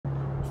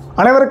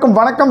அனைவருக்கும்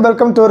வணக்கம்.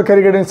 Welcome to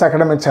Career Guidance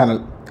Academy channel.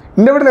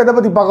 இந்த வீடியோவில் எதை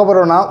பற்றி பார்க்க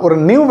போகிறோம்னா, ஒரு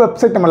நியூ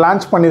வெப்சைட் நம்ம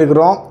லான்ச்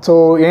பண்ணியிருக்கிறோம். ஸோ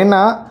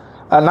ஏன்னா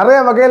நிறைய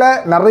வகையில்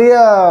நிறைய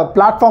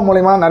பிளாட்ஃபார்ம்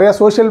மூலமா, நிறைய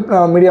சோஷியல்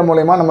மீடியா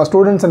மூலமா நம்ம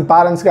ஸ்டூடெண்ட்ஸ் அண்ட்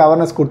பேரண்ட்ஸ்க்கு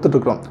அவேர்னஸ்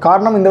கொடுத்துட்ருக்கோம்.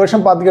 காரணம் இந்த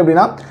வருஷம் பார்த்திங்க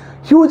அப்படின்னா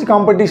huge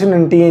competition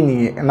in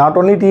TNEA, not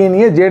only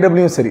TNEA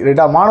JEE சரி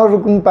ரைட்டா.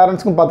 மாணவர்களுக்கும்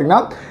பேரண்ட்ஸ்க்கும்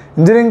பார்த்திங்கன்னா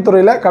இன்ஜினியரிங்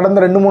துறையில் கடந்த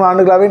 2-3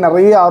 ஆண்டுகளாகவே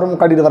நிறைய ஆர்வம்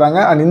காட்டிட்டு வராங்க.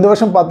 அண்ட் இந்த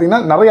வருஷம்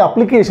பார்த்திங்கன்னா நிறைய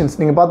அப்ளிகேஷன்ஸ்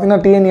நீங்கள் பார்த்தீங்கன்னா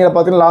TNEA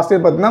பார்த்தீங்கன்னா லாஸ்ட்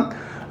இயர் பார்த்தீங்கன்னா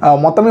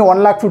மொத்தமே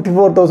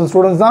 1,54,000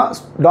 ஸ்டூடெண்ட்ஸ் தான்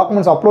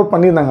டாக்குமெண்ட்ஸ் அப்லோட்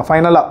பண்ணியிருந்தாங்க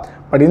ஃபைனலாக.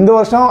 பட் இந்த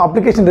வருஷம்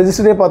அப்ளிகேஷன்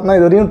ரெஜிஸ்டரே பார்த்தீங்கன்னா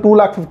இது வரையும்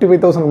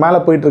 2,55,000 மேலே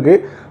போயிட்டுருக்கு.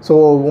 ஸோ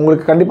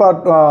உங்களுக்கு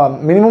கண்டிப்பாக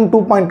மினிமம்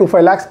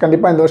 2.25 lakhs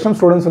கண்டிப்பாக இந்த வருஷம்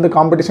ஸ்டூடெண்ட்ஸ் வந்து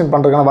காம்படிஷன்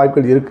பண்ணுறதுக்கான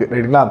வாய்ப்புகள் இருக்குது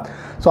ரைட்டுங்களா.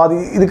 ஸோ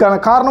இதுக்கான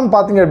காரணம்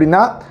பார்த்தீங்க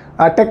அப்படின்னா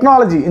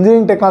டெக்னாலஜி,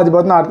 இன்ஜினியரிங் டெக்னாலஜி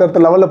பார்த்தீங்கன்னா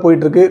அடுத்தடுத்த லெவலில்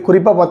போயிட்டுருக்கு.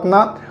 குறிப்பாக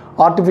பார்த்தீங்கன்னா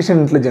ஆர்டிஃபிஷியல்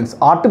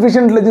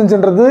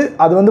இன்டெலிஜென்ஸ்ன்றது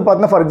அது வந்து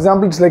பார்த்தீங்கன்னா for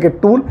example it's like a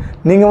tool.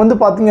 நீங்கள் வந்து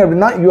பார்த்தீங்க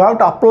அப்படின்னா you have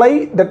to apply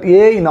that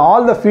AI in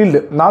all the field,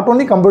 not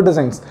only computer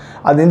science.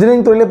 அது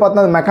இன்ஜினியரிங் துறையிலே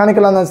பார்த்தா அது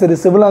மெக்கானிக்கலாக இருந்தாலும் சரி,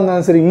 சிவிலாக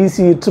இருந்தாலும் சரி, EC,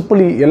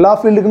 EEE எல்லா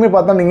ஃபீல்டுக்குமே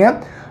பார்த்தா நீங்கள்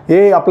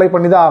AI அப்ளை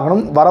பண்ணி தான்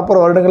ஆகணும். வரப்போகிற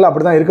வருடங்களில்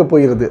அப்படி தான் இருக்க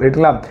போகிறது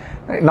ரைட்டுங்களா.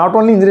 Not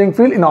only engineering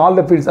field, in all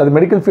the fields, அது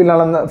மெடிக்கல்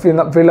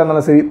ஃபீல்டாக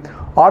இருந்தாலும் சரி,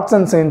 ஆர்ட்ஸ்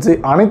அண்ட் சயின்ஸு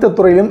அனைத்து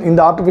துறையிலும் இந்த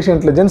artificial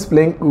intelligence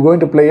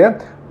going to play a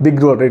big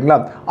role ரைட்டுங்களா.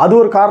 அது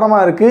ஒரு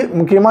காரணமாக இருக்குது.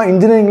 முக்கியமாக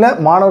இன்ஜினியரிங்கில்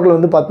மாணவர்கள்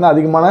வந்து பார்த்தீங்கன்னா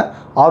அதிகமான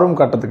ஆர்வம்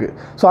காட்டுறதுக்கு.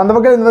 ஸோ அந்த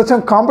வகையில் இந்த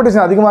வருஷம்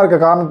காம்படிஷன் அதிகமாக இருக்க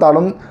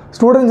காரணத்தாலும்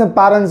ஸ்டூடெண்ட்ஸ் அண்ட்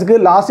பேரண்ட்ஸுக்கு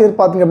லாஸ்ட் இயர்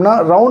பார்த்திங்க அப்படின்னா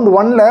ரவுண்ட்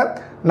 1ல்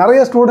நிறைய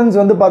ஸ்டூடெண்ட்ஸ்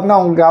வந்து பார்த்தீங்கன்னா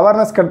அவங்களுக்கு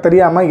அவேர்னஸ்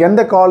தெரியாமல்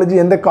எந்த காலேஜ்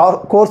எந்த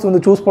கோர்ஸ்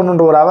வந்து சூஸ்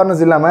பண்ணுன்ற ஒரு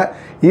அவேர்னஸ் இல்லாமல்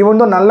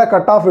ஈவன் தான் நல்ல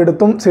கட் ஆஃப்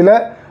எடுத்தும் சில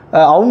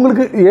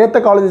அவங்களுக்கு ஏற்ற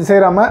காலேஜ்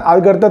சேராமல்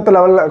அதுக்கு அடுத்த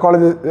லெவலில்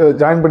காலேஜ்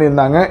ஜாயின்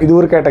பண்ணியிருந்தாங்க. இது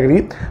ஒரு கேட்டகரி.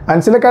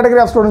 அண்ட் சில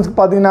கேட்டகரி ஆஃப் ஸ்டூடெண்ட்ஸ்க்கு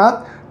பார்த்தீங்கன்னா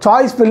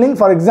சாய்ஸ் ஃபில்லிங்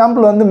ஃபார்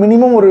எக்ஸாம்பிள் வந்து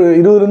மினிமம் ஒரு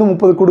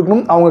 20-30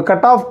 கொடுக்கணும், அவங்க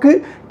கட் ஆஃப்க்கு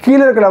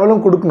கீழே இருக்க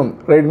லெவலும் கொடுக்கணும்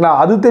ரைட்டுங்களா.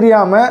 அது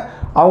தெரியாமல்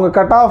அவங்க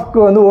கட் ஆஃப்க்கு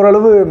வந்து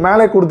ஓரளவு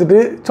மேலே கொடுத்துட்டு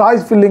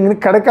சாய்ஸ் ஃபில்லிங்னு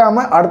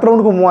கிடைக்காம அடுத்த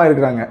ரவுண்டுக்கு மூவ்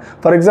ஆகிருக்காங்க.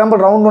 ஃபார் எக்ஸாம்பிள்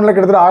ரவுண்ட் 1ல்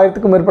கிட்டத்தட்ட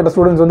 1000க்கும் மேற்பட்ட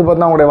ஸ்டூடெண்ட்ஸ் வந்து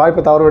பார்த்தீங்கன்னா அவங்களுடைய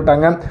வாய்ப்பை தவற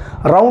விட்டாங்க.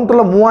 ரவுண்ட்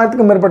 2ல்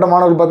 3000க்கும் மேற்பட்ட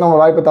மாணவர்கள் பார்த்தீங்கன்னா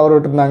அவங்க வாய்ப்பை தவற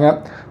விட்டுருந்தாங்க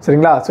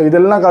சரிங்களா. ஸோ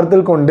இதெல்லாம்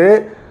கருத்தில் கொண்டு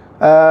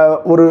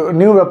ஒரு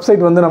நியூ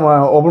வெப்சைட் வந்து நம்ம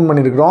ஓப்பன்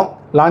பண்ணியிருக்கிறோம்,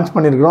 லான்ச்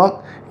பண்ணியிருக்கிறோம்.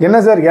 என்ன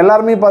சார்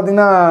எல்லாருமே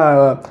பார்த்தீங்கன்னா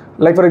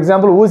லைக் ஃபார்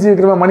எக்ஸாம்பிள் ஊசி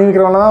விற்கிறவங்க மணி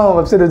விற்கிறவங்க தான்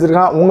வெப்சைட்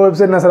வச்சுருக்கான், உங்கள்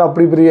வெப்சைட் என்ன சார்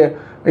அப்படி பெரிய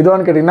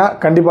இதுவான்னு கேட்டிங்கன்னா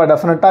கண்டிப்பாக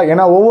டெஃபினட்டாக.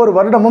 ஏன்னா ஒவ்வொரு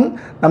வருடமும்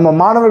நம்ம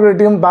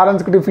மாணவர்கள்ட்டையும்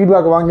பேரண்ட்ஸ்கிட்டையும்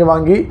ஃபீட்பேக்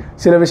வாங்கி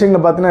சில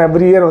விஷயங்களை பார்த்தீங்கன்னா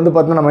எவ்ரி இயர் வந்து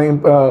பார்த்தீங்கன்னா நம்ம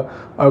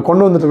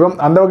கொண்டு வந்துட்டுருக்கோம்.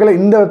 அந்த வகையில்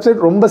இந்த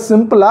வெப்சைட் ரொம்ப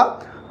சிம்பிளாக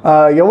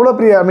எவ்வளோ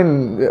பெரிய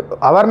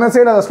அவேர்னஸே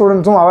இல்லாத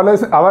ஸ்டூடெண்ட்ஸும்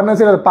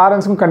அவேர்னஸே இல்லாத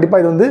பேரண்ட்ஸுக்கும்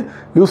கண்டிப்பாக இது வந்து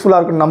யூஸ்ஃபுல்லாக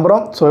இருக்குன்னு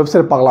நம்புகிறோம். ஸோ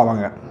வெப்சைட் பார்க்கலாம்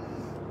வாங்க.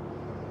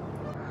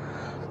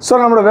 ஸோ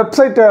நம்மளோட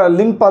வெப்சைட்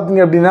லிங்க்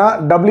பார்த்தீங்க அப்படின்னா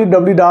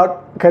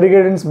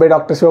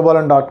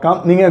www.careerguidance.com.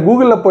 நீங்கள்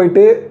கூகுளில்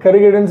போயிட்டு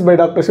Career Guidance by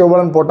Dr.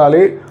 Sivabalan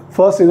போட்டாலே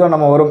ஃபர்ஸ்ட் இதுவாக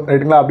நம்ம வரும்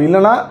ரைட்டுங்களா. அப்படி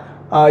இல்லைனா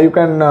you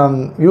can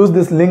use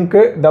this link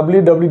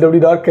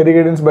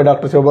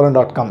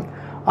www.careerguidance.com.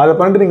 அதை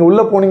பண்ணிட்டு நீங்கள்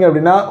உள்ளே போனீங்க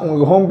அப்படின்னா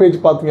உங்களுக்கு ஹோம் பேஜ்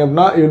பார்த்தீங்க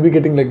அப்படின்னா you will be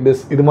getting like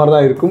this. இது மாதிரி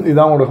தான் இருக்கும்.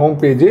 இதுதான் உங்களோட ஹோம்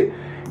பேஜ்.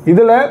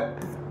 இதில்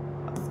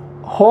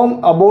home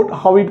about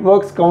how it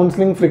works,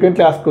 counselling,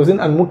 frequently asked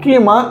question and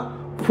முக்கியமாக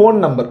ஃபோன்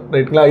நம்பர்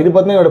ரைட்டுங்களா. இது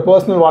பார்த்தீங்கன்னா என்னோடய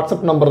பர்சனல்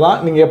வாட்ஸ்அப் நம்பர் தான்.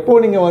 நீங்கள் எப்போ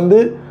நீங்கள் வந்து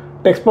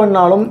டெக்ஸ்ட்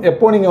பண்ணாலும்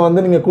எப்போ நீங்கள்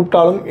வந்து நீங்கள்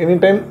கூப்பிட்டாலும் எனி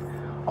டைம்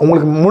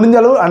உங்களுக்கு முடிஞ்ச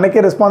அளவு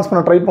அன்றைக்கே ரெஸ்பான்ஸ்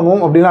பண்ண ட்ரை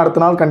பண்ணுவோம். அப்படின்னா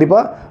அடுத்த நாள்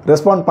கண்டிப்பாக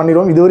ரெஸ்பாண்ட்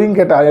பண்ணிடுவோம். இதுவரையும்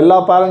கேட்ட எல்லா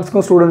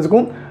பேரண்ட்ஸ்க்கும்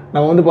ஸ்டூடெண்ட்ஸுக்கும்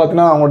நம்ம வந்து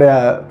பார்த்தீங்கன்னா அவங்களுடைய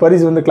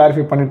குவரிஸ் வந்து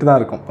கிளாரிஃபை பண்ணிட்டு தான்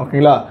இருக்கும்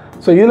ஓகேங்களா.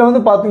 ஸோ இதில்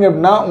வந்து பார்த்தீங்க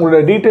அப்படின்னா உங்களோட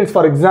டீட்டெயில்ஸ்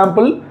ஃபார்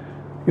எக்ஸாம்பிள்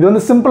இது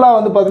வந்து சிம்பிளாக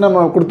வந்து பார்த்தீங்கன்னா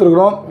நம்ம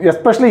கொடுத்துருக்குறோம்.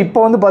 எஸ்பெஷலி இப்போ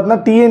வந்து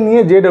பார்த்தீங்கன்னா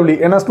TNEA JEE,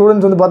 ஏன்னா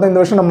ஸ்டூடெண்ட்ஸ் வந்து பார்த்தீங்கன்னா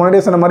இந்த வருஷம் நம்ம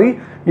முன்னாடியே சொன்ன மாதிரி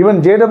ஈவன்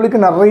JEEக்கு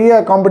நிறைய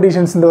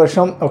காம்படிஷன்ஸ் இந்த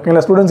வருஷம்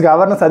ஓகேங்களா. ஸ்டூடெண்ட்ஸ்க்கு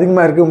அவேர்னஸ்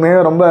அதிகமாக இருக்குது.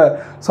 உண்மையாக ரொம்ப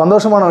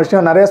சந்தோஷமான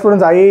விஷயம். நிறைய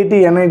ஸ்டூடெண்ட்ஸ் IIT,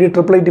 NIT,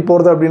 IIIT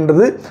போகிறது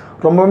அப்படின்றது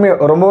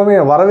ரொம்பவுமே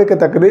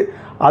வரவேற்கத்தக்கது.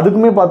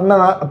 அதுக்குமே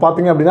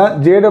பார்த்தீங்க அப்படின்னா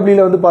JEEல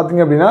வந்து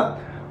பார்த்தீங்க அப்படின்னா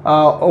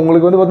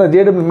உங்களுக்கு வந்து பார்த்தீங்கன்னா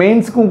JEE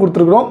மெயின்ஸுக்கும்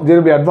கொடுத்துருக்குறோம்,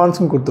 JEE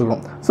அட்வான்ஸுக்கும்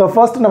கொடுத்துருக்கோம். ஸோ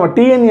ஃபர்ஸ்ட் நம்ம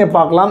TNEA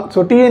பார்க்கலாம். ஸோ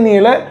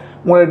TNEAல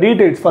உங்களோட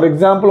டீட்டெயில்ஸ் ஃபார்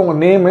எக்ஸாம்பிள் உங்கள்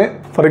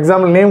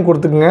நேம்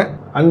கொடுத்துக்குங்க.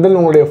 அண்ட் தென்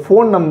உங்களுடைய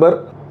ஃபோன் நம்பர்,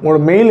 உங்களோட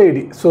mail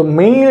ID. So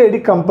mail ID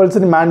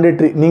compulsory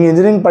mandatory. நீங்கள்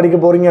இன்ஜினியரிங் படிக்க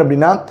போகிறீங்க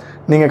அப்படின்னா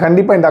நீங்கள்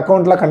கண்டிப்பாக இந்த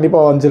அக்கௌண்ட்லாம்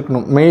கண்டிப்பாக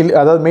வச்சுருக்கணும்.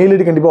 மெயில்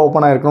ஐடி கண்டிப்பாக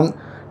ஓப்பன் ஆகிருக்கணும்.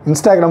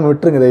 இன்ஸ்டாகிராம்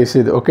விட்டுருங்க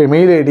தயவுசெய்து okay.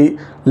 Mail ID,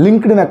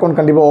 LinkedIn account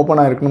கண்டிப்பாக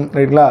ஓப்பன் ஆகிருக்கணும்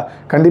ரைட்டுங்களா.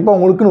 கண்டிப்பாக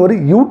உங்களுக்குன்னு ஒரு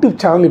யூடியூப்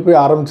சேனல் போய்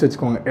ஆரம்பித்து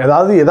வச்சுக்கோங்க.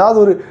 ஏதாவது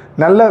ஒரு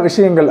நல்ல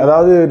விஷயங்கள்,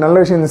 அதாவது நல்ல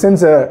விஷயம் இந்த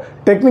சென்ஸ்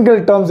டெக்னிக்கல்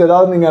டேர்ம்ஸ்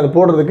ஏதாவது நீங்கள் அதை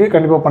போடுறதுக்கு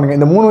கண்டிப்பாக பண்ணுங்கள்.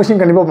 இந்த 3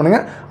 விஷயம் கண்டிப்பாக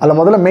பண்ணுங்கள். அதில்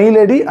முதல்ல mail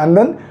ID and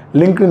then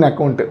LinkedIn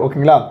account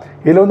ஓகேங்களா.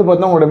 இதில் வந்து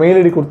பார்த்தீங்கன்னா உங்களோட மெயில்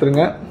ஐடி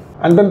கொடுத்துருங்க.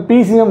 And then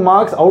PCM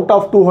marks out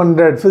of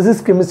 200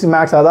 physics chemistry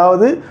maths.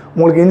 அதாவது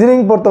உங்களுக்கு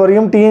இன்ஜினியரிங் பொறுத்த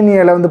வரையும்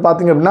TNEAவில் வந்து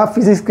பார்த்தீங்க அப்படின்னா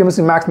ஃபிசிக்ஸ்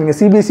கெமிஸ்ட்ரி மேக்ஸ் நீங்கள்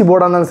CBSE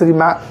போர்டாக இருந்தாலும் சரி,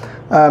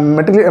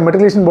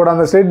 மெட்ரிகுலேஷன் போர்டாக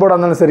இருந்தாலும் ஸ்டேட் போர்டாக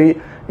இருந்தாலும் சரி,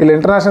 இல்லை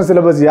இன்டர்நேஷனல்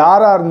சிலபஸ்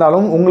யாராக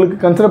இருந்தாலும் உங்களுக்கு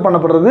கன்சிடர்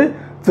பண்ணப்படுறது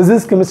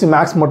ஃபிசிக்ஸ் கெமிஸ்ட்ரி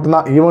மேக்ஸ்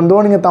மட்டும்தான். ஈவன் தோ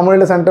நீங்கள்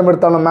தமிழில் சென்டம்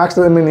எடுத்தாலும்,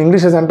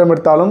 இங்கிலீஷில் சென்டம்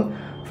எடுத்தாலும்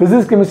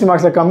ஃபிசிக்ஸ் கெமிஸ்ட்ரி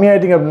மார்க்ஸில்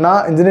கம்மியாகிட்டிங்க அப்படின்னா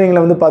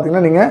இன்ஜினியரிங்கில் வந்து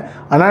பார்த்தீங்கன்னா நீங்கள்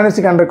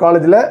அனாலிஸ்டிக் அண்டர்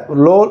காலேஜில்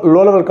லோ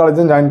லெவல் காலேஜ்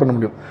தான் ஜாயின் பண்ண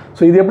முடியும்.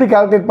 ஸோ இது எப்படி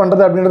கால்குலேட்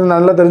பண்ணுறது அப்படின்றது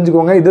நல்லா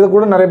தெரிஞ்சுக்கோங்க. இது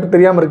கூட நிறைய பேர்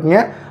தெரியாமல் இருக்கீங்க.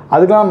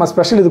 அதுக்கெலாம் நம்ம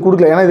ஸ்பெஷல் இது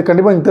கொடுக்கல. ஏன்னா இது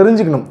கண்டிப்பாக நீங்கள்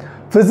தெரிஞ்சுக்கணும்.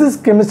 ஃபிசிக்ஸ்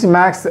கெமிஸ்ட்ரி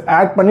மேக்ஸ்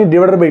ஆட் பண்ணி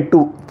divided by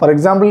 2. For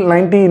example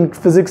 90 in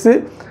physics,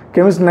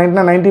 chemistry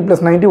 90 90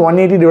 + 90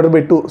 180 divided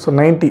by 2. So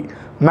 90.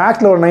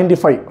 மேக்ஸில் ஒரு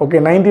 95. ஓகே,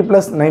 90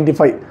 +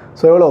 95.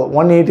 ஸோ எவ்வளோ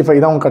 185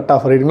 தான் உங்கள் கட்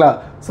ஆஃப் ரைட்டுங்களா.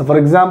 ஸோ ஃபார்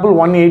எக்ஸாம்பிள்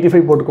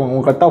 185 போட்டுக்கோங்க.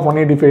 உங்கள் கட் ஆஃப்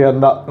 185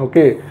 இருந்தால்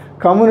okay.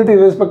 Community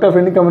respect of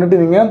any community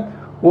நீங்கள்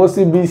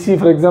ஓசி பிசி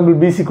ஃபார் எக்ஸாம்பிள்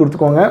பிசி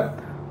கொடுத்துக்கோங்க.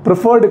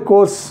 ப்ரிஃபர்டு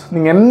கோர்ஸ்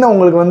நீங்கள் என்ன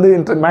உங்களுக்கு வந்து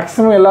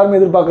மேக்ஸிமம் எல்லாருமே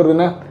எதிர்பார்க்குறது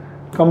என்ன,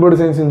 computer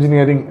science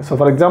engineering. So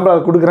for example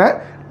அதை கொடுக்குறேன்.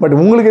 பட்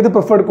உங்களுக்கு எது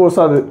ப்ரிஃபர்டு கோர்ஸ்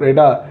அது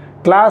ரைட்டா.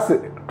 கிளாஸு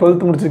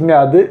 12th முடிச்சிருக்கீங்க,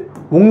 அது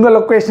உங்கள்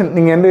லொக்கேஷன்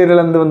நீங்கள் எந்த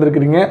ஏரியாவிலேருந்து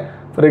வந்திருக்கிறீங்க.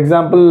 For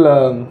example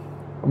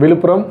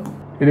Villupuram.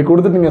 இது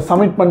கொடுத்துட்டு நீங்கள்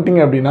சப்மிட்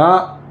பண்ணிட்டீங்க அப்படின்னா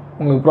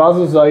உங்களுக்கு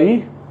ப்ராசஸ் ஆகி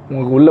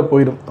உங்களுக்கு உள்ளே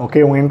போயிடும். ஓகே,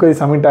 உங்கள் என்கொயரி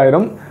சப்மிட்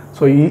ஆகிடும்.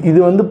 ஸோ இது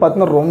வந்து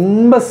பார்த்தீங்கன்னா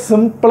ரொம்ப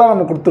சிம்பிளாக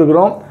நம்ம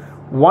கொடுத்துருக்குறோம்.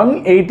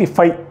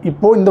 185.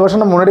 இப்போது இந்த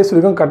வருஷம் நம்ம முன்னாடியே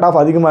சொல்லியிருக்கோம் கட் ஆஃப்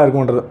அதிகமாக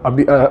இருக்கும்ன்றது.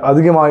 அப்படி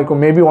அதிகமாக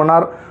இருக்கும், மேபி 1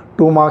 or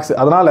 2 மார்க்ஸ்.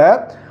 அதனால்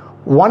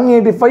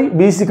 185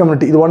 பிசி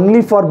கம்யூனிட்டி, இது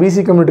ஒன்லி ஃபார்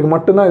பிசி கம்யூனிட்டிக்கு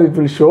மட்டும்தான் இது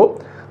வில் ஷோ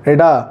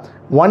ரைட்டா.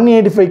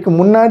 185க்கு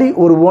முன்னாடி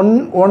ஒரு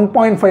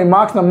 1.5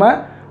 மார்க்ஸ் நம்ம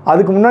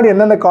அதுக்கு முன்னாடி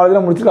எந்தெந்த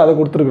காலேஜில் முடிச்சிருக்கோ அதை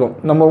கொடுத்துருக்குறோம்.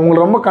 நம்ம உங்களை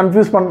ரொம்ப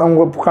கன்ஃபியூஸ்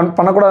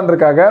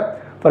பண்ணக்கூடாதுன்றதுக்காக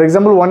ஃபார்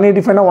எக்ஸாம்பிள்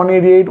 185னா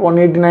 188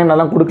 189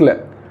 எல்லாம் கொடுக்கல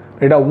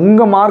ரைட்டா.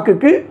 உங்கள்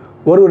மார்க்குக்கு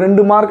ஒரு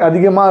 2 மார்க்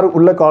அதிகமாக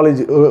உள்ள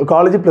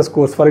college plus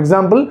course. For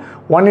example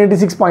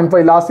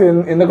 186.5 last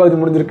எந்த காலேஜ்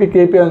முடிஞ்சிருக்கு,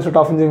 KPR institute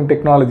of engineering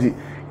technology.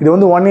 இது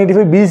வந்து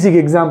 185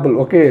 பிசிக்கு எக்ஸாம்பிள்.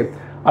 ஓகே,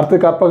 அடுத்து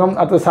கற்பகம்,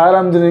 அடுத்து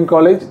Sairam engineering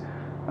college,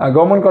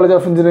 government college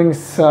of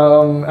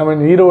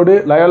engineering Erode,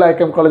 Loyola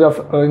ஐக்கம் college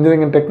of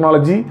engineering and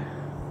technology,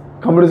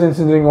 computer science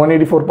engineering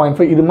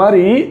 184.5. இது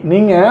மாதிரி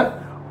நீங்கள்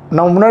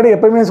நம்ம முன்னாடி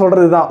எப்போயுமே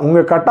சொல்கிறது தான்,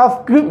 உங்கள் கட்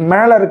ஆஃப்க்கு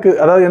மேலே இருக்குது,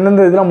 அதாவது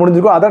எந்தெந்த இதெல்லாம்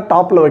முடிஞ்சிருக்கோ அதை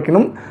டாப்பில்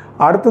வைக்கணும்.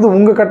 அடுத்தது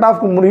உங்கள் கட்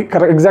ஆஃப்க்கு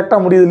எக்ஸாக்டாக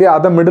முடியுது இல்லையா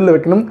அதை மிடில்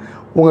வைக்கணும்.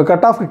 உங்கள்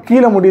கட் ஆஃப்க்கு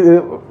கீழே முடியுது,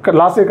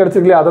 லாஸ்ட் இயர்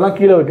கிடச்சிருக்கு இல்லையா அதெல்லாம்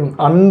கீழே வைக்கணும்.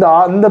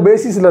 அந்த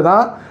பேசிஸில்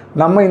தான்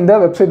நம்ம இந்த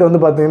வெப்சைட்டை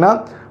வந்து பார்த்திங்கன்னா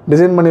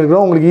டிசைன்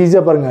பண்ணியிருக்கிறோம். உங்களுக்கு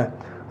ஈஸியாக பாருங்கள்.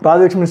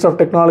 Rajalakshmi institute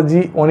of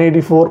technology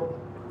 184,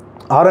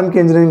 RMK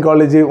engineering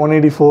college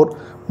 184,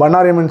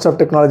 Bannari institute of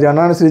technology,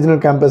 Anna Nagar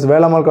regional campus,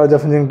 வேளாமல் college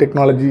of engineering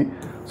technology.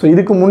 So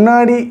இதுக்கு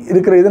முன்னாடி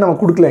இருக்கிற இது நம்ம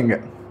கொடுக்கல இங்கே.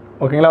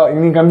 ஓகேங்களா,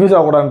 நீங்கள் கன்ஃபியூஸ்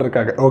ஆகக்கூடாதுன்னு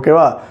இருக்காங்க.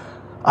 ஓகேவா.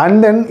 அண்ட்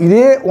தென்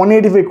இதே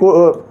 185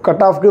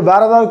 கட் ஆஃப்க்கு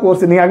வேறு ஏதாவது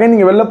கோர்ஸ்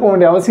நீங்கள் வெளில போக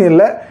வேண்டிய அவசியம்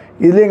இல்லை.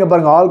 இதுலேயே இங்கே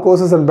பாருங்கள் all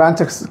courses and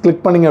branches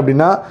click பண்ணிங்க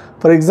அப்படின்னா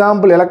for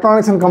example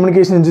electronics and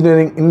communication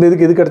engineering இந்த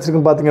இதுக்கு எது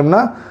கிடச்சிருக்குன்னு பார்த்தீங்க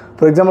அப்படின்னா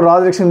ஃபார் எக்ஸாம்பிள்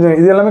ராஜலட்சுமி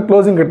இன்ஜினியரிங் இது எல்லாமே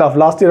closing cut off,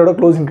 last இயரோட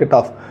closing cut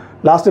off.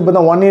 Last இப்போ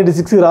தான்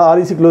 186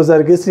 REC க்ளோஸாக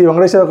இருக்குது. Sri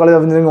Venkateswara college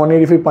of engineering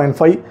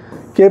 185.5,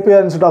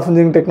 KPR institute of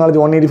engineering technology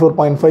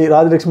 184.5,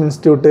 Rajalakshmi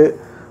institute.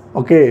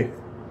 Okay,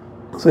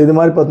 so இது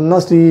மாதிரி பார்த்தோம்னா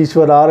ஸ்ரீ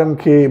ஈஸ்வர்,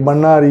 RMK,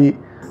 பன்னாரி,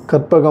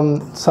 கற்பகம்,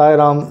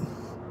 சாய்ராம்.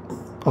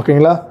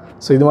 ஓகேங்களா.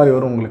 ஸோ இது மாதிரி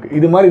வரும் உங்களுக்கு.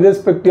 இது மாதிரி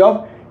respective of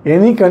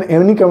any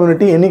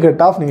community any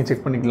cut off நீங்கள்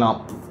செக் பண்ணிக்கலாம்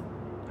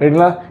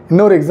ரைட்டுங்களா.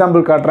 இன்னொரு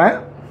எக்ஸாம்பிள் காட்டுறேன்.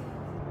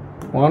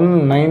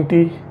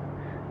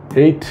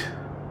 198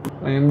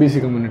 MBC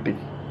community,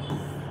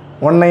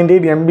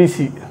 198 MBC.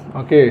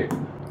 Okay,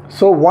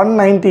 so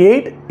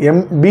 198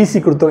 MBC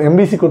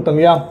கொடுத்தோம்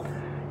இல்லையா.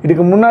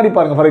 இதுக்கு முன்னாடி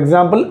பாருங்கள் for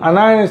example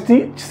Anna university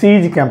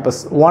CG campus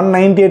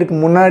 198க்கு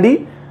முன்னாடி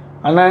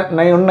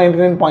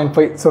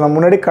 199.5. ஸோ நம்ம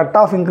முன்னாடி கட்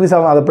ஆஃப் இன்க்ரீஸ்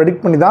ஆகும் அதை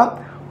ப்ரெடிக்ட் பண்ணி தான்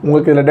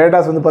உங்களுக்கு இதில்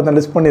டேட்டாஸ் வந்து பார்த்தா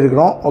லிஸ்ட்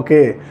பண்ணியிருக்கிறோம். ஓகே,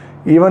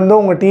 ஈவன் தோ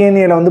உங்கள்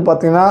TNEAல வந்து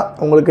பார்த்தீங்கன்னா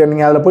உங்களுக்கு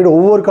நீங்கள் அதில் போய்ட்டு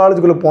ஒவ்வொரு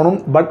காலேஜுக்குள்ளே போகணும்.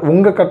 பட்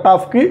உங்கள் கட்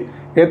ஆஃப்க்கு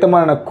ஏற்ற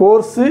மாதிரியான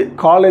கோர்ஸு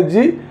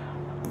காலேஜு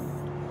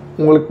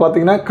உங்களுக்கு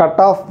பார்த்தீங்கன்னா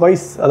கட் ஆஃப்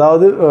வைஸ்,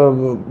 அதாவது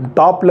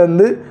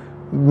டாப்லேருந்து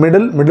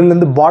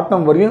மிடில்லேருந்து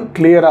பாட்டம் வரையும்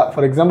கிளியராக.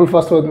 ஃபார் எக்ஸாம்பிள்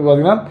ஃபர்ஸ்ட் வந்து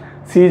பார்த்தீங்கன்னா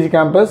சிஜி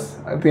கேம்பஸ்,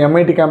 அடுத்து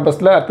MIT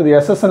கேம்பஸில், அடுத்தது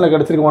SSNல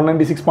கிடச்சிருக்கு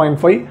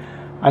 196.5.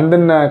 And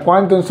then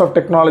Coimbatore institute of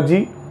technology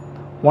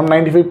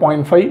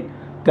 195.5,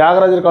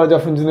 Thyagarajar college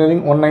of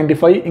engineering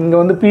 195. இங்கே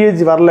வந்து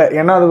PhD வரல,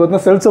 ஏன்னா அது வந்து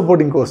செல்ஃப்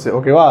சப்போர்ட்டிங் கோர்ஸ்.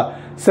 ஓகேவா,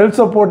 செல்ஃப்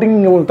சப்போர்ட்டிங்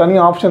இங்கே உங்களுக்கு தனி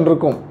ஆப்ஷன்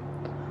இருக்கும்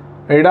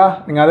ரைட்டா.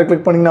 நீங்கள் அதை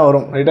கிளிக் பண்ணிங்கன்னா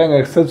வரும் ரைட்டா. இங்கே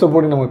செல்ஃப்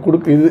சப்போர்ட்டிங்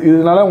நமக்கு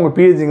இதனால உங்கள்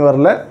PhD இங்கே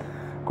வரல.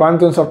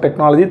 Coimbatore institute of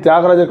technology,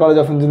 Thyagarajar college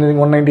of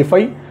engineering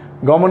 195,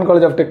 government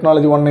college of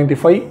technology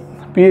 195,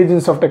 PhD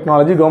institute of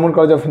technology, government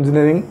college of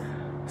engineering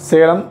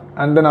Salem,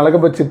 and then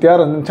அழகப்பட்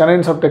Chettiar, and then Chennai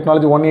institute of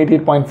technology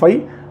 188.5.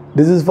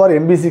 This is for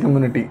MBC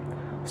community.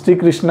 Sri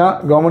Krishna,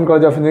 government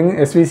college of engineering,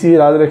 SVC,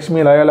 Rajalakshmi,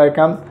 Loyola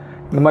ஐக்கம்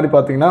இந்த மாதிரி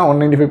பார்த்தீங்கன்னா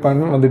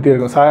 195.5 வந்துகிட்டே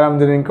இருக்கும். Sairam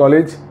engineering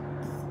college.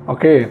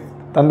 Okay,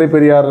 தந்தை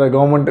Periyar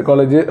government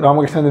college,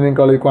 Ramakrishna engineering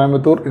college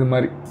Coimbatore. இது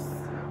மாதிரி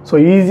so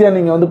ஈஸியாக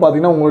நீங்கள் வந்து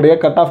பார்த்தீங்கன்னா உங்களுடைய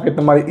கட் ஆஃப்க்கு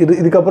ஏற்ற மாதிரி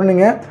இதுக்கப்புறம்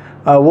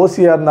நீங்கள்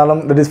ஓசியாக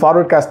இருந்தாலும், தட் இஸ்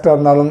ஃபார்வர்ட் காஸ்ட்டாக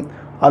இருந்தாலும்,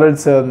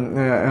 others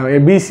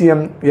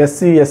BCM,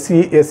 SC, SC,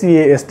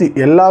 SCA, ST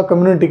எல்லா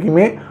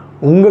கம்யூனிட்டிக்குமே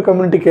உங்கள்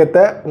கம்யூனிட்டிக்கு ஏற்ற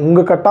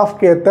உங்கள் கட்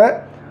ஆஃப்க்கு ஏற்ற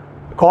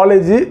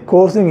காலேஜு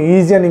கோர்ஸிங்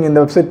ஈஸியாக நீங்கள்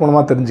இந்த வெப்சைட்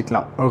மூலமாக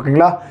தெரிஞ்சுக்கலாம்.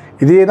 ஓகேங்களா.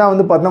 இதே தான்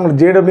வந்து பார்த்தீங்கன்னா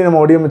உங்களுக்கு JW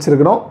நம்ம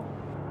வடிவமைச்சிருக்கிறோம்.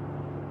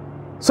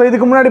 ஸோ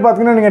இதுக்கு முன்னாடி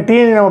பார்த்தீங்கன்னா நீங்கள்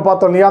டிஎன்இ நம்ம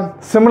பார்த்தோம் இல்லையா.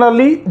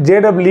 சிமிலர்லி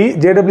ஜேடபிள்யூ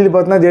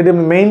பார்த்தீங்கன்னா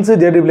ஜேடபிள்யூ மெயின்ஸு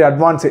ஜேடபிள்யூ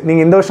அட்வான்ஸு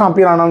நீங்கள் இந்த வருஷம்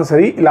அப்பியர் ஆனாலும்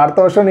சரி இல்லை அடுத்த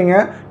வருஷம்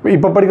நீங்கள்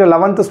இப்போ படிக்கிற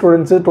 11th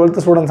ஸ்டூடெண்ட்ஸு 12th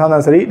ஸ்டூடெண்ட்ஸாக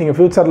இருந்தாலும் சரி நீங்கள்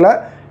ஃபியூச்சரில்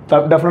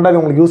டெஃபினட்டாக இது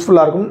உங்களுக்கு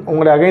யூஸ்ஃபுல்லாக இருக்கும்.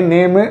 உங்களுடைய again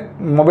name,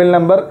 mobile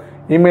number,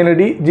 email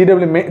ID,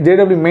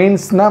 JW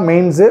மெயின்ஸ்னால்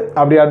mains,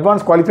 அப்படி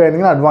advance qualify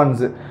ஆயிருந்தீங்கன்னா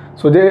advance.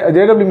 So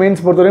JW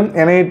mains பொறுத்தவரையும்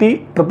NIT,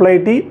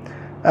 IIIT,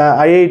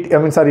 IIT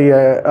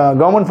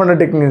government funded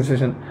technical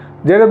institution.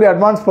 JW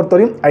advance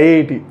பொறுத்தவரையும்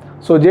IIT.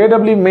 So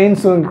JW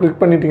mains click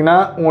பண்ணிட்டீங்கன்னா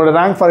உங்களோட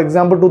ரேங்க் ஃபார்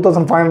எக்ஸாம்பிள்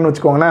 2500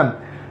 வச்சுக்கோங்களேன்.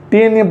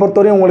 DNA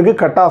பொறுத்தவரையும் உங்களுக்கு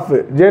cut off,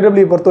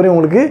 JW பொறுத்தவரையும்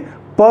உங்களுக்கு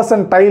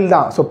பர்சன்டைல்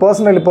தான். ஸோ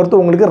பர்சன்டைல் பொறுத்து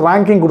உங்களுக்கு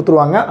ரேங்கிங்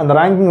கொடுத்துருவாங்க. அந்த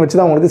ரேங்கிங் வச்சு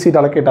தான் உங்களுக்கு சீட்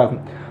அலோகேட் ஆகும்.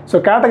 ஸோ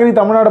கேட்டகரி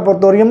தமிழ்நாடு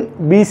பொறுத்தவரையும்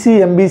பிசி,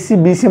 எம்பிசி,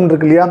 பிசிஎம்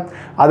இருக்கு இல்லையா,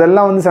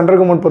 அதெல்லாம் வந்து சென்ட்ரல்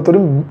கவர்மெண்ட்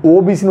பொறுத்தவரையும்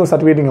ஓபிசின்னு ஒரு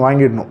சர்டிஃபிகேட் நீங்கள்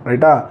வாங்கிடணும்,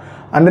 ரைட்டா.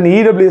 அண்ட் தென்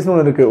இடபிள்யூஎஸ்னு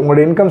ஒன்று இருக்குது, உங்களோட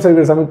இன்கம்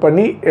சர்டிஃபிகேட் சப்மிட்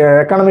பண்ணி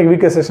economic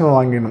weaker session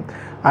வாங்கிடணும்.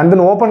 And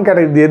then open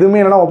category எதுவுமே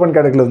இல்லைனா ஓப்பன்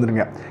கேட்டகரியில்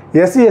வந்துருங்க.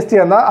 SC ST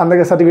இருந்தால் அந்த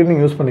சர்டிஃபிகேட்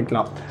நீங்கள் யூஸ்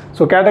பண்ணிக்கலாம்.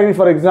 ஸோ கேட்டகரி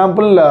ஃபார்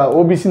எக்ஸாம்பிள்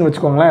ஓபிசின்னு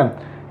வச்சுக்கோங்களேன்.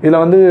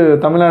 இதில் வந்து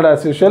தமிழ்நாடு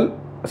ஆஸ் யூஷுவல்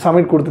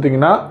சப்மிட்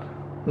கொடுத்துட்டிங்கன்னா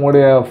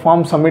உங்களுடைய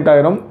ஃபார்ம் சப்மிட்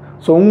ஆகிரும்.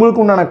 ஸோ உங்களுக்கு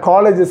உண்டான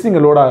காலேஜஸ்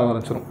இங்கே லோட் ஆக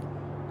ஆரம்பிச்சிடும்,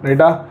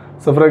 ரைட்டா.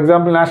 So for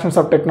example nationals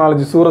of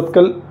technology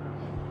Surathkal,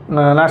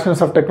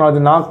 nationals of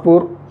technology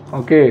Nagpur,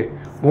 okay.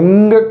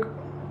 உங்கள்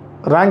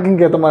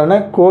ரேங்கிங்க்கு ஏற்ற மாதிரியான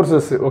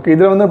கோர்சஸ், ஓகே.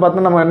 இதில் வந்து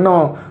பார்த்தீங்கன்னா நம்ம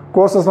இன்னும்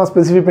கோர்சஸ்லாம்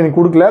ஸ்பெசிஃபை பண்ணி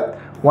கொடுக்கல.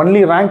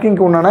 ஒன்லி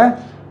ரேங்கிங்க்கு உண்டான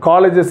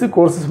காலேஜஸ்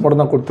கோர்சஸ்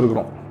மட்டும் தான்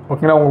கொடுத்துருக்குறோம்,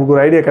 ஓகேங்களா. உங்களுக்கு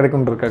ஒரு ஐடியா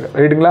கிடைக்கும்ன்றிருக்காங்க,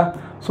 ரைட்டுங்களா.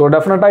 ஸோ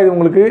டெஃபினட்டாக இது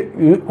உங்களுக்கு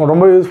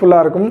ரொம்ப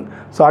யூஸ்ஃபுல்லாக இருக்கும்.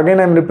 So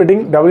again I'm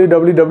repeating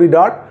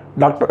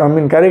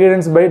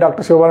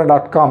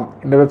www.careerguidance.com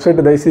இந்த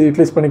வெப்சைட்டை தயவுசெய்து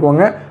யூட்டிலைஸ்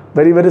பண்ணிக்கோங்க.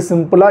 வெரி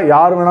சிம்பிளாக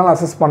யார் வேணாலும்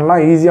அசஸ்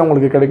பண்ணலாம், ஈஸியாக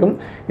உங்களுக்கு கிடைக்கும்.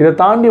 இதை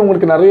தாண்டி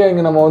உங்களுக்கு நிறைய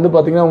இங்கே நம்ம வந்து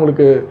பார்த்திங்கன்னா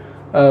உங்களுக்கு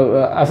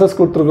அசஸ்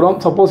கொடுத்துருக்குறோம்.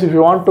 Suppose if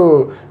you want to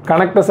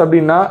connect as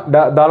அப்படின்னா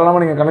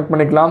தாராளமாக நீங்கள் கனெக்ட்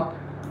பண்ணிக்கலாம்,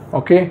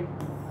 okay.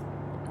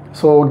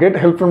 So get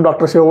help from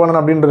doctor Sivabalan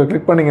அப்படின்றத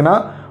கிளிக் பண்ணிங்கன்னா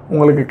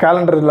உங்களுக்கு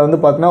கேலண்டரில் வந்து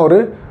பார்த்தீங்கன்னா ஒரு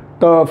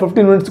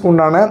 15 மினிட்ஸ்க்கு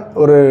உண்டான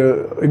ஒரு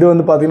இது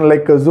வந்து பார்த்தீங்கன்னா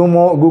லைக்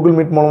ஜூமோ கூகுள்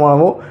மீட்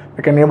மூலமாகவோ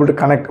கேன் ஏபிள் டு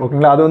கனெக்ட்,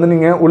 ஓகேங்களா. அது வந்து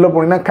நீங்கள் உள்ளே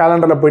போனீங்கன்னா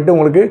கேலண்டரில் போய்ட்டு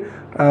உங்களுக்கு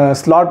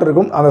ஸ்லாட்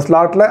இருக்கும். அந்த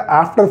ஸ்லாட்டில்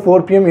after 4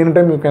 PM any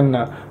time you can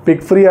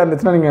big. ஃப்ரீயாக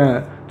இருந்துச்சுன்னா நீங்கள்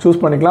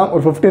சூஸ் பண்ணிக்கலாம்.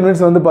 ஒரு 15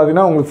 மினிட்ஸ் வந்து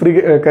பார்த்தீங்கன்னா உங்களுக்கு ஃப்ரீ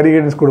கரியர்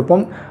கைடன்ஸ்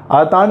கொடுப்போம்.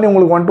 அதை தாண்டி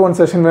உங்களுக்கு 1-to-1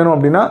 செஷன் வேணும்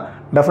அப்படின்னா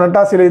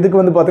டெஃபினட்டாக சில இதுக்கு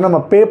வந்து பார்த்தீங்கன்னா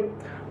நம்ம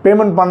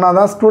பேமெண்ட் பண்ணால்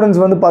தான் ஸ்டூடெண்ட்ஸ்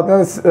வந்து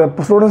பார்த்தீங்கன்னா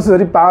ஸ்டூடெண்ட்ஸும்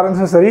சரி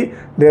பேரண்ட்ஸும் சரி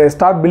தே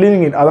ஸ்டார்ட்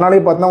பிலீவிங் இட். அதனாலே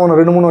பார்த்தீங்கன்னா ஒரு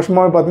 2-3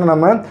 வருஷமாகவே பார்த்தீங்கன்னா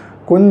நம்ம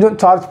கொஞ்சம்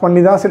சார்ஜ்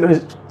பண்ணி தான் சில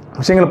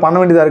விஷயங்கள் பண்ண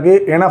வேண்டியதாக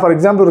இருக்குது. ஏன்னா ஃபார்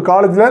எக்ஸாம்பிள் ஒரு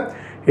காலேஜில்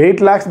 8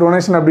 lakhs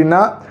டொனேஷன்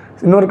அப்படின்னா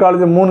இன்னொரு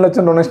காலேஜில் 3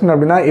 லட்சம் டொனேஷன்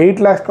அப்படின்னா 8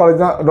 lakhs காலேஜ்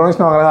தான்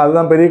டொனேஷன் வாங்குறாங்க,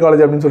 அதுதான் பெரிய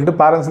காலேஜ் அப்படின்னு சொல்லிட்டு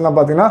பேரண்ட்ஸ்லாம்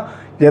பார்த்தீங்கன்னா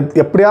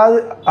எப்படியாவது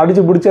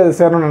அடித்து பிடிச்சி அதை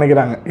சேரணும்னு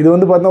நினைக்கிறாங்க. இது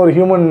வந்து பார்த்தீங்கன்னா ஒரு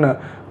ஹியூமன்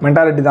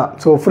மென்டாலிட்டி தான்.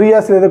 ஸோ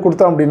ஃப்ரீயாக சில இதை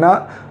கொடுத்தோம் அப்படின்னா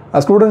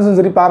ஸ்டூடெண்ட்ஸும்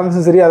சரி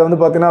பேரண்ட்ஸும் சரி அதை வந்து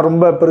பார்த்தீங்கன்னா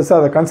ரொம்ப பெருசாக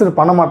அதை கன்சிடர்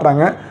பண்ண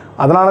மாட்டாங்க.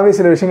 அதனாலவே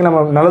சில விஷயங்கள்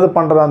நம்ம நல்லது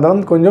பண்ணுறதா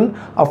இருந்தாலும் கொஞ்சம்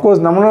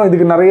அஃப்கோர்ஸ் நம்மளும்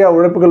இதுக்கு நிறைய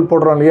உழைப்புகள்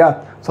போடுறோம் இல்லையா.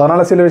 ஸோ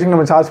அதனால் சில விஷயங்கள்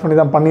நம்ம சார்ஜ் பண்ணி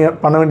தான்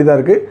பண்ண வேண்டியதாக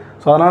இருக்குது.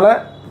 ஸோ அதனால்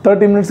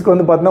 30 மினிட்ஸ்க்கு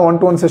வந்து பார்த்தீங்கன்னா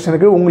 1-to-1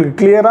 செஷனுக்கு உங்களுக்கு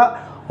கிளியராக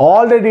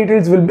all the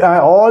details will be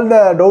all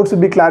the doubts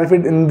will be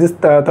clarified in this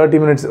 30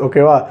 minutes,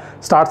 ஓகேவா.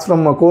 ஸ்டார்ட்ஸ்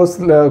ஃப்ரம் கோர்ஸ்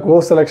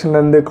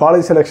செலெக்ஷன்லேருந்து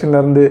காலேஜ்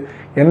செலெக்ஷன்லேருந்து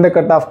எந்த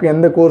கட் ஆஃப்க்கு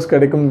எந்த கோர்ஸ்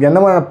கிடைக்கும், எந்த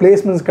மாதிரியான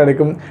பிளேஸ்மெண்ட்ஸ்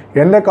கிடைக்கும்,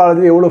 எந்த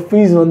காலேஜில் எவ்வளோ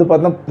ஃபீஸ் வந்து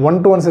பார்த்தீங்கன்னா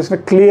 1-to-1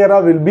 செஷனில்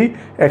கிளியராக வில் பி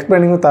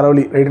எக்ஸ்பிளைனிங்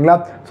தரவலி, ரைட்டுங்களா.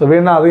 ஸோ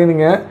வேணால் அதையும்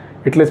நீங்கள்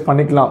யூட்டிலைஸ்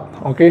பண்ணிக்கலாம்,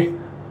 okay.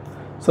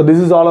 So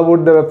this is all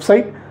about the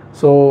website.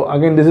 So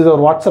again this is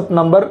our WhatsApp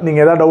number.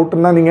 நீங்கள் எதாவது டவுட்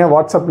இருந்தால் நீங்கள்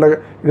வாட்ஸ்அப்பில்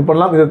இது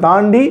பண்ணலாம். இதை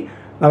தாண்டி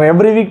நம்ம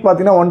எவ்ரி வீக்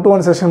பார்த்தீங்கன்னா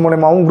 1-to-1 செஷன்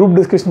மூலமாகவும் குரூப்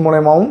டிஸ்கஷன்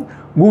மூலமாகவும்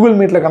கூகுள்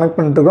மீட்டில் கனெக்ட்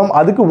பண்ணிட்டு இருக்கோம்.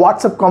 அதுக்கு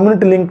வாட்ஸ்அப்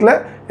கம்யூனிட்டி லிங்க்கில்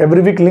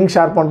எவ்ரி வீக் லிங்க்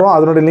ஷேர் பண்ணுறோம்.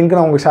 அதனுடைய லிங்க்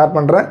நான் உங்களுக்கு ஷேர்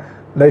பண்ணுறேன்.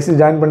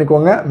 தயவுசெய்து ஜாயின்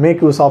பண்ணிக்கோங்க.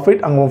 Make use of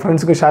it. அங்கே உங்கள்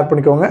ஃப்ரெண்ட்ஸுக்கும் ஷேர்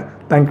பண்ணிக்கோங்க.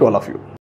 Thank you all of you.